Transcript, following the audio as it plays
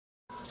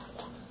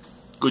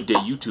Good day,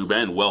 YouTube,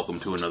 and welcome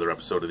to another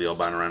episode of the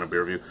Albino Rhino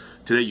Beer Review.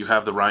 Today you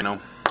have the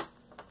Rhino.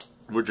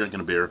 We're drinking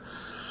a beer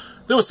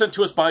that was sent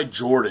to us by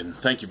Jordan.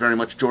 Thank you very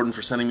much, Jordan,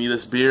 for sending me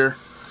this beer.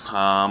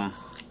 And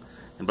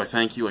by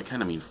thank you, I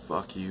kind of mean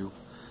fuck you.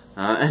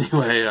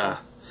 Anyway,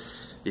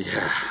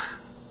 yeah.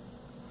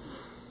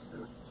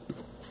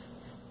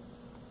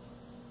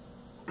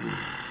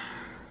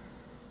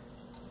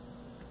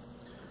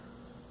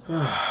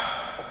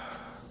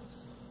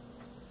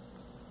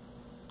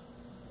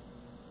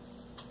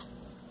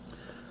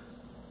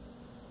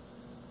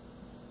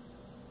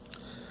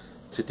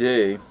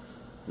 Today,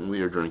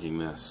 we are drinking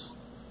this.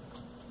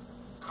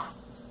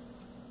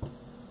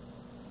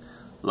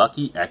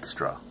 Lucky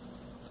Extra.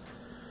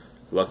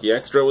 Lucky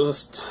Extra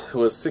was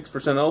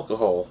 6%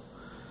 alcohol.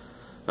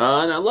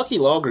 Now, Lucky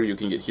Lager you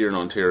can get here in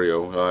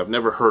Ontario. I've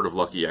never heard of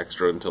Lucky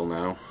Extra until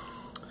now.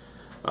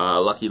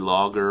 Lucky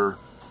Lager,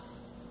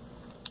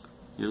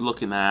 you're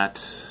looking at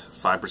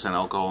 5%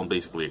 alcohol and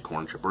basically a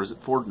corn chip. Or is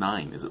it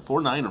 4.9? Is it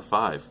 4.9 or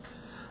 5?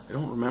 I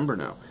don't remember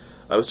now.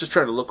 I was just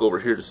trying to look over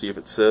here to see if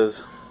it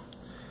says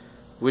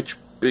which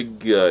big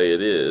guy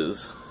it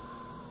is,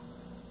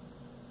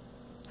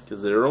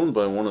 because they're owned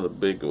by one of the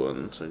big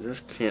ones. I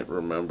just can't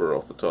remember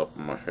off the top of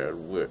my head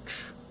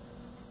which.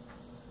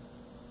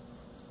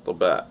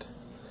 Labatt.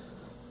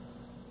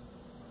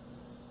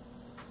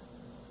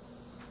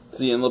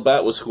 See, and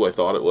Labatt was who I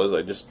thought it was.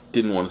 I just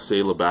didn't want to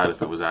say Labatt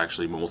if it was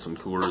actually Molson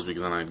Coors,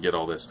 because then I'd get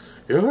all this,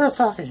 you're a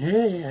fucking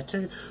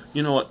idiot.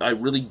 You know what, I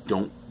really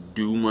don't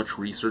do much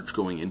research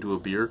going into a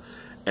beer,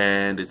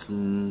 and it's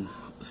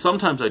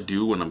sometimes I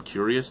do when I'm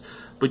curious,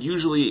 but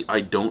usually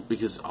I don't,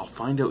 because I'll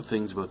find out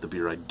things about the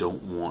beer I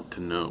don't want to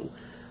know.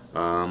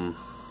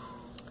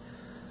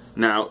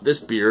 Now, this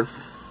beer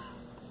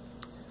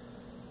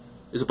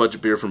is a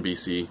budget beer from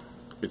BC.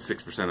 It's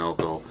 6%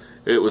 alcohol.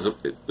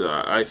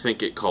 I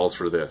think it calls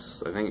for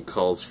this. I think it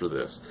calls for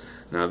this.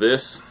 Now,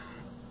 this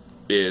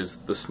is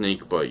the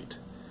Snake Bite.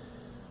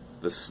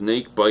 The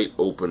Snake Bite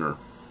opener.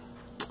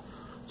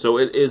 So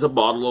it is a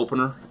bottle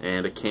opener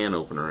and a can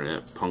opener, and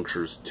it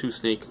punctures two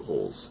snake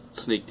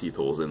teeth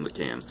holes in the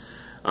can.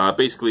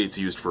 Basically, it's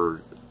used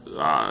for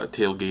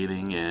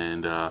tailgating,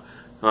 and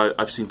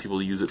I've seen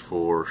people use it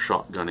for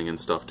shotgunning and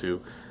stuff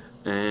too.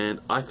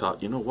 And I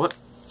thought, you know what?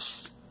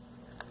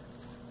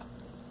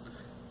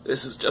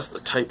 This is just the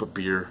type of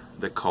beer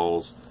that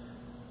calls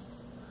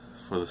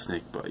for the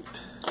Snake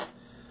Bite.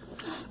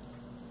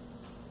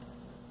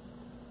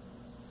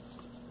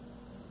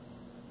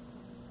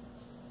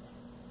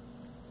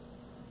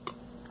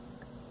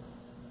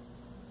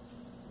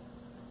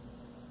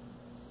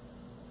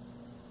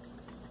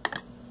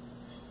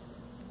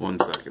 One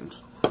second.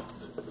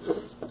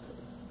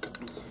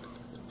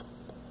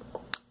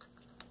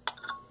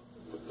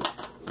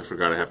 I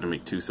forgot I have to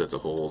make two sets of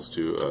holes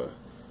to,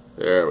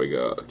 there we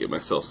go, get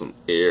myself some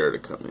air to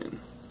come in.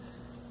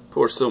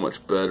 Pours so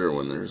much better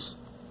when there's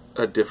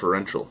a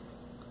differential.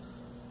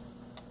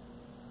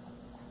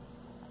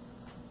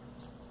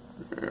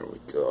 There we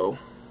go.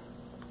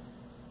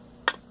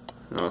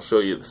 Now I'll show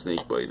you the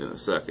Snake Bite in a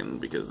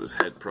second, because this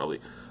head probably,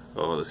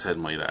 oh, this head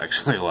might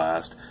actually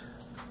last.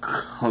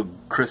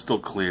 Crystal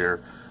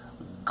clear,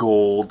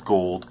 gold,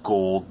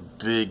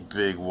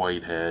 big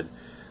white head.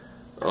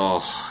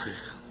 Oh,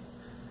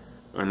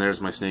 and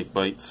there's my Snake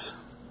Bites.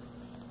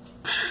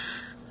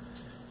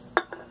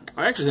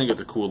 I actually think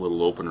it's a cool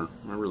little opener.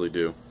 I really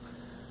do.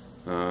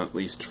 At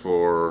least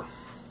for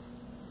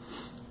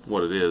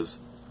what it is.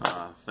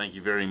 Thank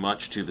you very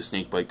much to the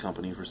Snake Bite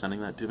Company for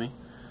sending that to me.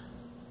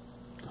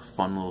 A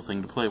fun little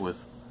thing to play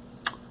with.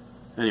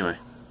 Anyway,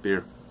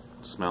 beer,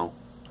 smell.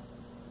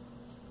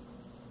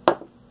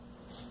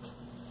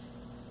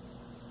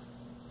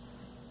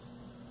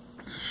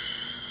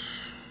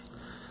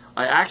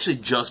 I actually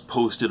just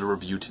posted a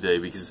review today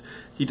because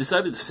he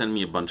decided to send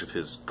me a bunch of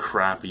his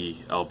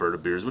crappy Alberta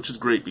beers, which is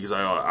great, because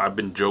I've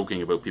been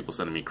joking about people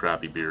sending me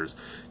crappy beers,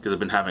 because I've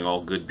been having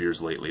all good beers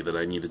lately, that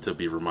I needed to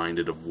be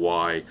reminded of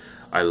why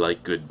I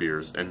like good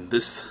beers. And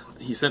this,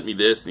 he sent me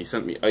this, and he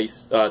sent me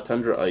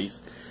Tundra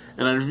Ice,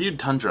 and I reviewed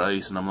Tundra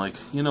Ice, and I'm like,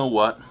 you know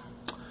what?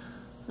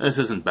 This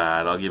isn't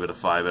bad. I'll give it a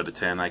 5 out of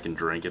 10. I can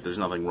drink it. There's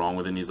nothing wrong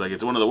with it. And he's like,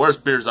 it's one of the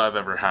worst beers I've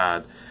ever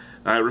had.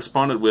 I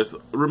responded with,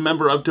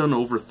 remember, I've done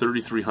over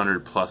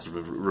 3,300 plus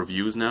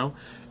reviews now.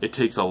 It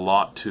takes a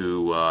lot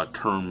to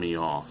turn me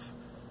off.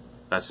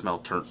 That smell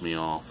turned me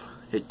off.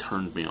 It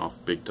turned me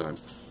off big time.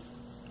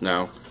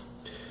 Now,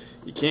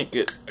 you can't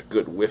get a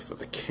good whiff of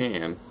the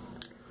can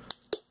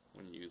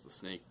when you use the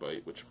Snake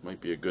Bite, which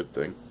might be a good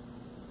thing.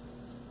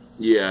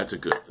 Yeah, it's a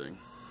good thing.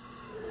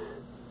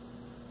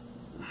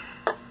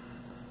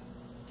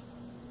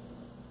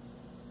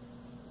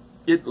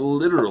 It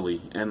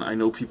literally, and I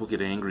know people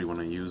get angry when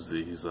I use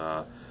these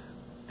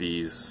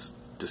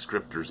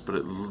descriptors, but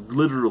it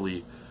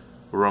literally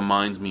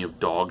reminds me of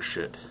dog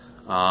shit.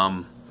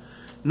 Not,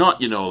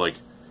 you know, like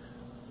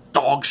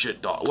dog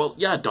shit, well,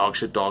 yeah, dog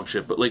shit,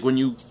 but like when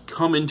you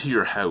come into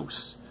your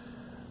house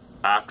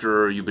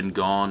after you've been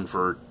gone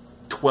for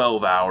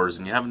 12 hours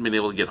and you haven't been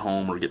able to get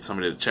home or get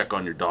somebody to check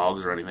on your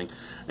dogs or anything,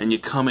 and you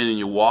come in and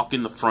you walk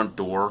in the front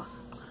door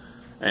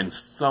and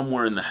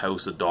somewhere in the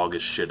house a dog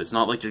is shit. It's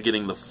not like you're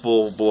getting the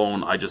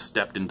full-blown I just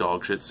stepped in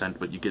dog shit scent,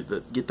 but you get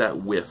that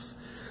whiff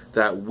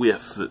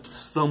that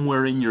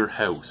somewhere in your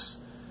house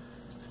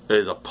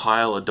is a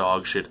pile of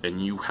dog shit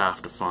and you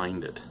have to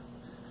find it.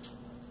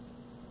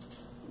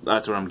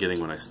 That's what I'm getting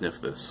when I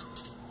sniff this.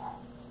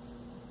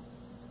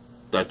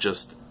 That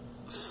just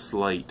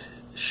slight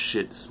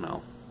shit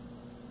smell.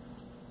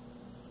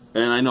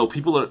 And I know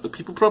people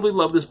probably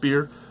love this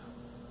beer,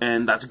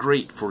 and that's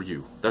great for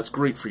you. That's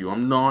great for you.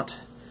 I'm not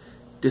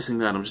dissing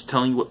that. I'm just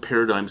telling you what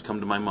paradigms come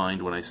to my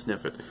mind when I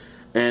sniff it.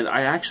 And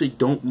I actually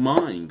don't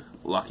mind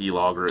Lucky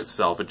Lager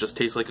itself. It just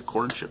tastes like a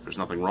corn chip. There's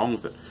nothing wrong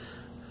with it.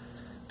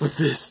 But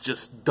this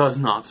just does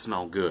not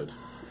smell good.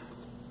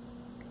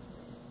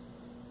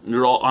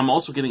 I'm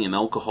also getting an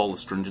alcohol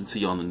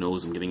astringency on the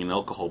nose. I'm getting an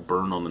alcohol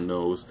burn on the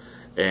nose.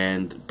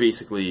 And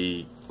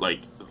basically,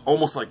 like,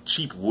 almost like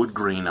cheap wood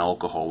grain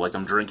alcohol. Like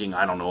I'm drinking,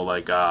 I don't know,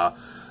 like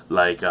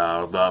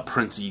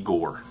Prince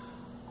Igor.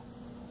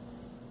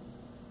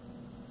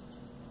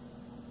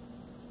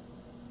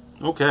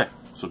 Okay,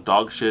 so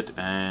dog shit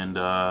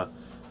and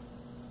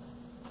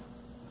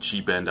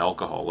cheap end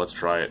alcohol. Let's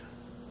try it.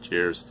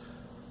 Cheers.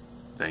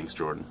 Thanks,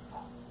 Jordan.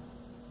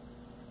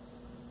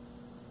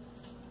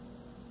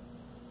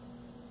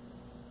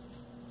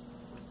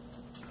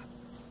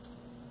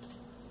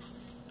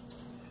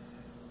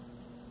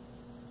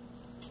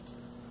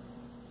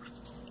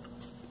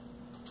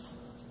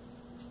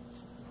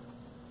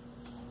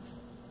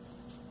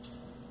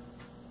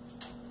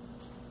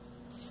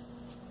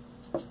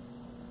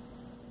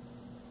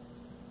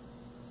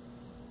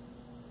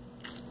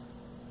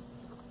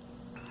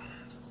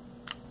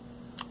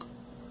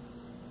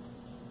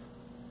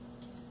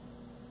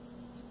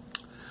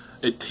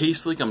 It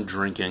tastes like I'm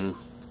drinking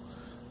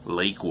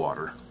lake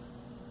water.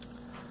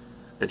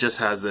 It just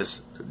has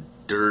this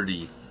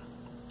dirty,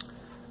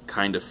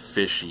 kind of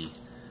fishy,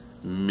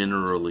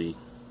 minerally,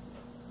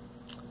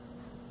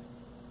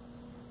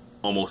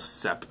 almost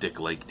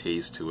septic-like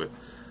taste to it.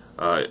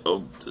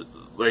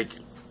 Like,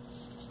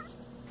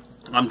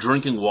 I'm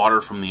drinking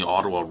water from the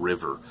Ottawa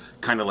River.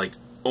 Kind of like,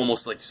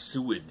 almost like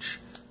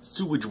sewage.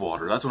 Sewage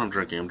water. That's what I'm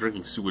drinking. I'm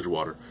drinking sewage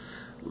water.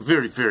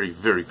 Very, very,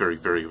 very, very,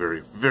 very,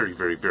 very, very,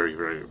 very, very,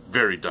 very,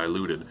 very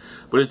diluted.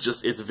 But it's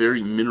just, it's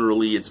very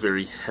minerally, it's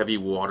very heavy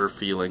water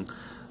feeling.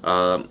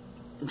 I'm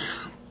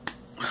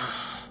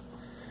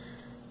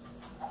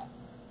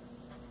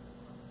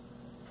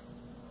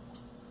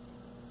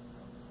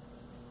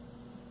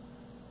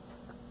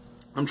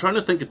trying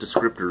to think of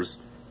descriptors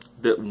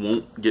that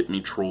won't get me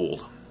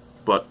trolled.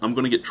 But I'm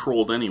going to get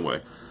trolled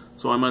anyway.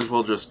 So I might as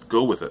well just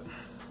go with it.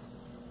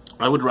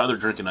 I would rather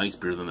drink an ice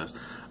beer than this.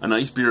 An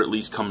ice beer at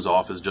least comes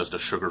off as just a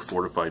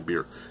sugar-fortified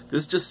beer.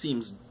 This just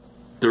seems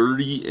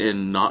dirty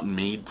and not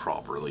made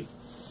properly.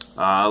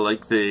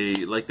 Like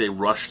they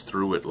rushed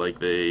through it.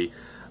 Like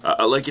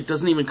it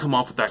doesn't even come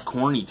off with that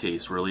corny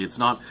taste. Really, it's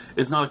not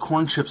a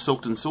corn chip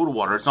soaked in soda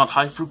water. It's not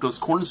high fructose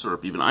corn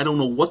syrup. Even I don't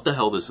know what the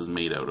hell this is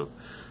made out of.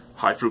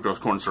 High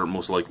fructose corn syrup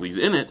most likely is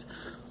in it,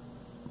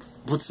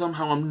 but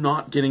somehow I'm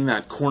not getting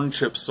that corn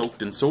chip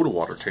soaked in soda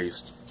water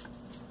taste.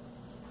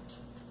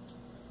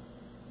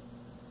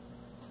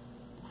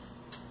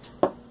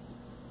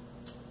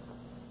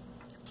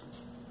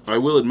 I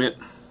will admit,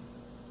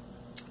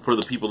 for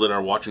the people that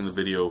are watching the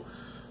video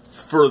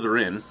further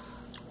in,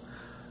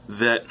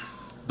 that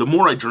the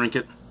more I drink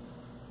it,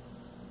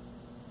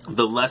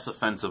 the less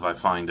offensive I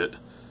find it,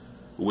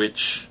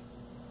 which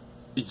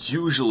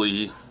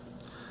usually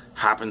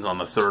happens on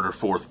the third or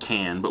fourth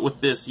can. But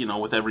with this, you know,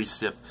 with every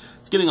sip,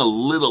 it's getting a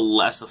little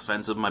less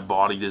offensive. My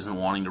body isn't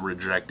wanting to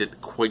reject it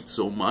quite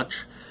so much.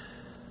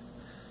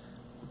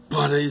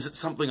 But is it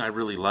something I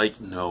really like?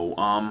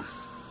 No.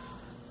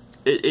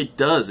 It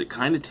does. It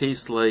kind of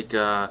tastes like,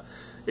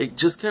 it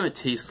just kind of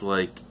tastes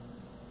like,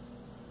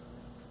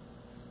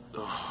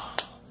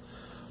 what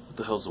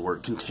the hell's the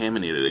word?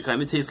 Contaminated. It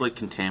kind of tastes like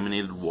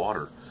contaminated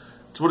water.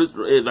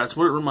 That's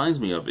what it reminds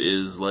me of,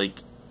 is like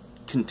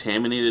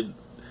contaminated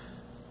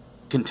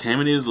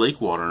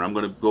lake water, and I'm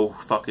gonna go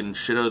fucking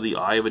shit out of the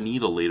eye of a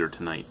needle later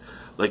tonight.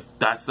 Like,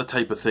 that's the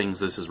type of things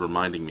this is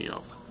reminding me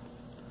of.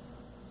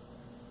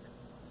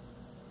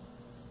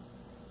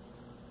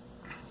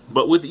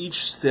 But with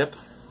each sip,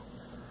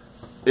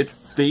 it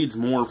fades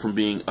more from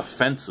being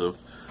offensive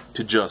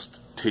to just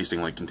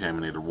tasting like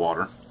contaminated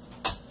water.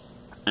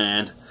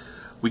 And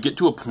we get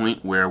to a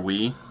point where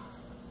we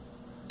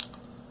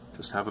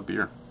just have a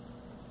beer.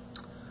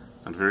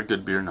 Not a very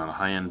good beer, not a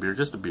high-end beer,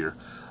 just a beer.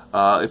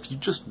 If you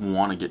just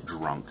want to get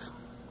drunk,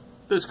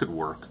 this could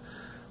work.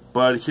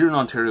 But here in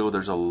Ontario,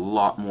 there's a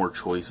lot more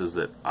choices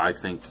that I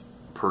think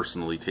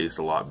personally taste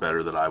a lot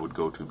better that I would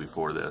go to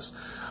before this.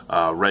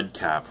 Red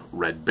Cap,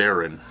 Red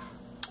Baron,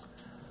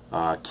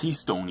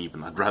 Keystone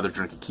even. I'd rather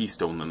drink a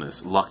Keystone than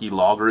this. Lucky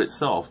Lager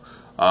itself.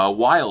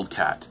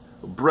 Wildcat,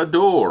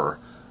 Brador,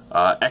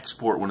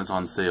 Export when it's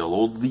on sale.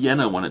 Old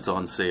Vienna when it's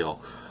on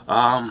sale.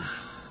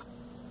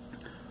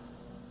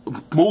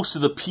 most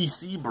of the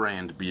PC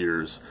brand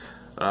beers.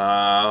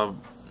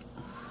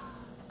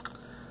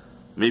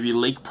 Maybe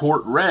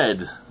Lakeport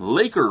Red,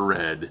 Laker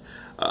Red.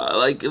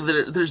 Like,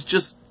 there's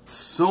just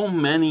so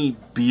many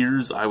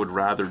beers I would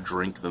rather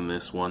drink than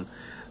this one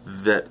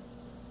that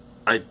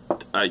I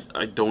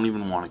don't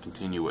even want to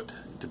continue it,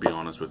 to be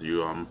honest with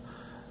you.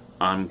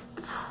 I'm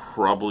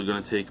probably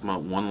going to take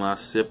one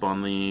last sip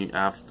on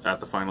at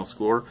the final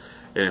score,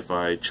 and if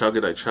I chug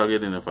it, I chug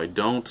it, and if I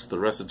don't, the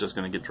rest is just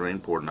going to get drain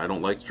poured. And I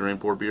don't like drain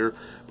pour beer,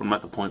 but I'm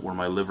at the point where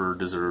my liver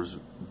deserves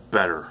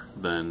better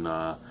than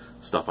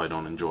stuff I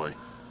don't enjoy.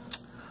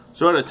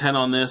 So out of 10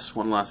 on this,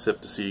 one last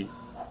sip to see.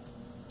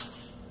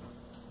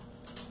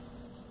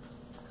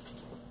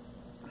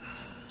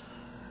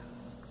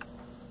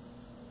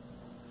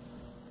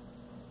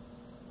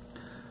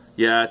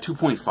 Yeah,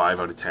 2.5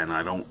 out of 10.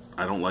 I don't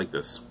like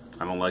this.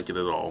 I don't like it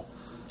at all.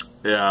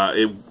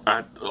 Yeah,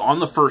 on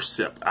the first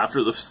sip,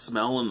 after the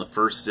smell in the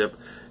first sip,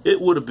 it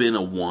would have been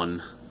a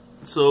 1.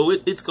 So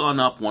it's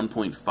gone up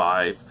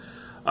 1.5.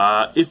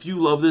 If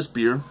you love this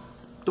beer,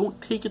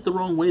 don't take it the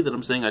wrong way that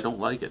I'm saying I don't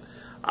like it.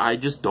 I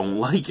just don't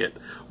like it.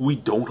 We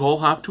don't all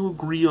have to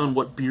agree on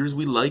what beers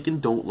we like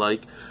and don't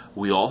like.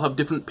 We all have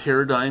different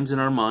paradigms in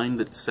our mind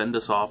that send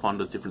us off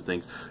onto different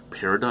things.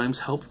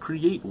 Paradigms help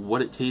create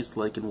what it tastes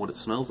like and what it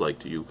smells like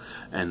to you,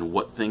 and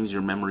what things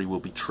your memory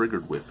will be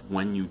triggered with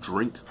when you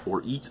drink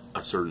or eat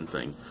a certain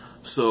thing.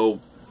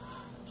 So,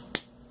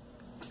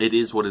 it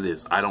is what it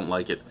is. I don't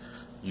like it.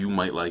 You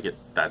might like it.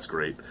 That's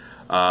great.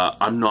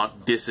 I'm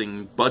not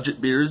dissing budget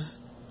beers.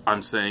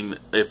 I'm saying that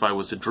if I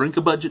was to drink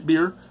a budget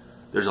beer,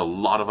 there's a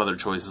lot of other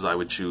choices I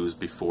would choose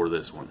before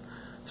this one.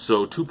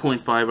 So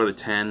 2.5 out of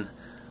 10.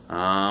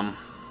 I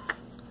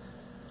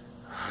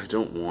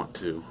don't want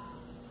to.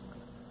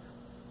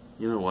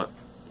 You know what?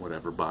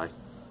 Whatever, bye.